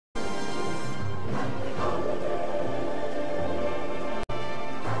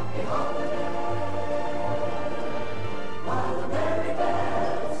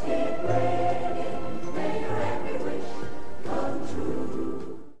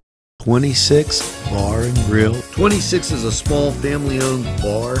26 Bar and Grill. 26 is a small family-owned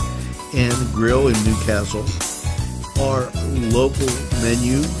bar and grill in Newcastle. Our local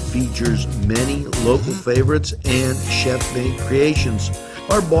menu features many local favorites and chef-made creations.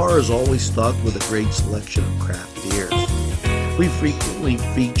 Our bar is always stocked with a great selection of craft beers. We frequently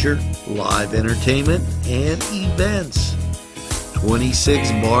feature live entertainment and events.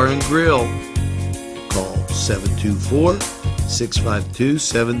 26 Bar and Grill. Call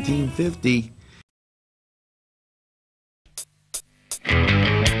 724-652-1750.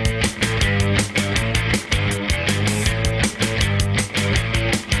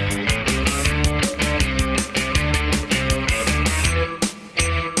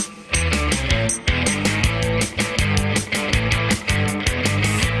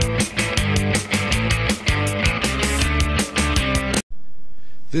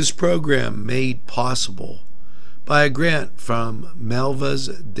 This program made possible by a grant from Melva's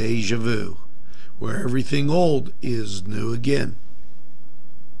Deja Vu, where everything old is new again.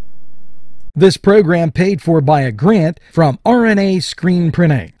 This program paid for by a grant from RNA Screen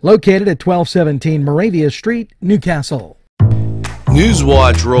Printing, located at 1217 Moravia Street, Newcastle.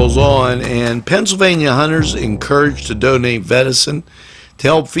 NewsWatch rolls on, and Pennsylvania hunters encouraged to donate venison to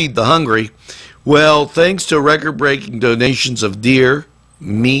help feed the hungry. Well, thanks to record-breaking donations of deer,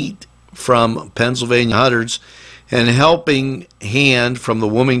 meat from Pennsylvania hunters, and helping hand from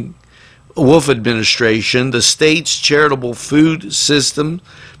the Wolf Administration, the state's charitable food system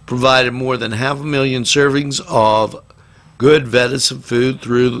provided more than 500,000 servings of good venison food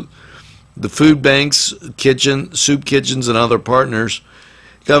through the food banks, soup kitchens, and other partners.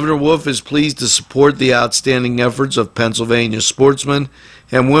 Governor Wolf is pleased to support the outstanding efforts of Pennsylvania sportsmen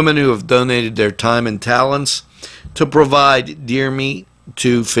and women who have donated their time and talents to provide deer meat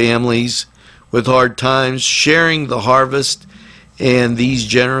to families with hard times. Sharing the harvest and these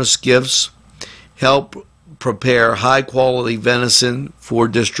generous gifts help prepare high-quality venison for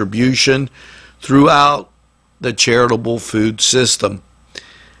distribution throughout the charitable food system,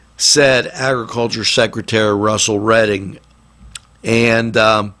 said Agriculture Secretary Russell Redding. And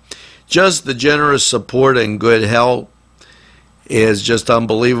just the generous support and good help is just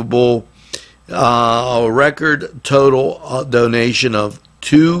unbelievable. A record total donation of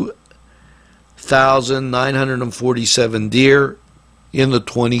 2,947 deer in the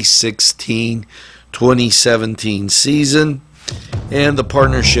 2016-2017 season, and the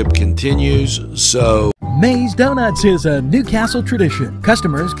partnership continues. So May's Donuts is a Newcastle tradition.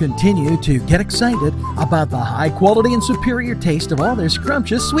 Customers continue to get excited about the high quality and superior taste of all their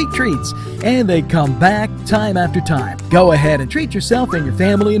scrumptious sweet treats, and they come back time after time. Go ahead and treat yourself and your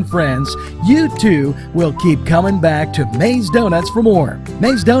family and friends. You too will keep coming back to May's Donuts for more.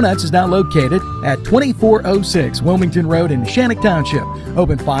 May's Donuts is now located at 2406 Wilmington Road in Shannock Township.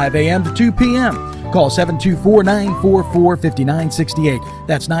 Open 5 a.m. to 2 p.m. Call 724-944-5968.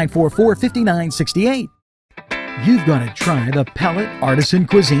 That's 944-5968. You've got to try the Pellet Artisan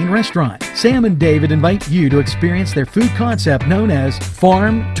Cuisine Restaurant. Sam and David invite you to experience their food concept known as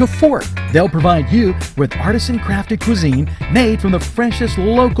Farm to Fork. They'll provide you with artisan crafted cuisine made from the freshest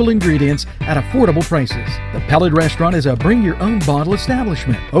local ingredients at affordable prices. The Pellet Restaurant is a bring your own bottle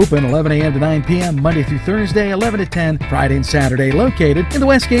establishment. Open 11 a.m. to 9 p.m. Monday through Thursday, 11 to 10, Friday and Saturday, located in the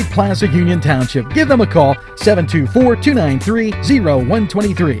Westgate Plaza, Union Township. Give them a call,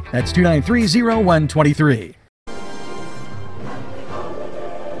 724-293-0123. That's 293-0123.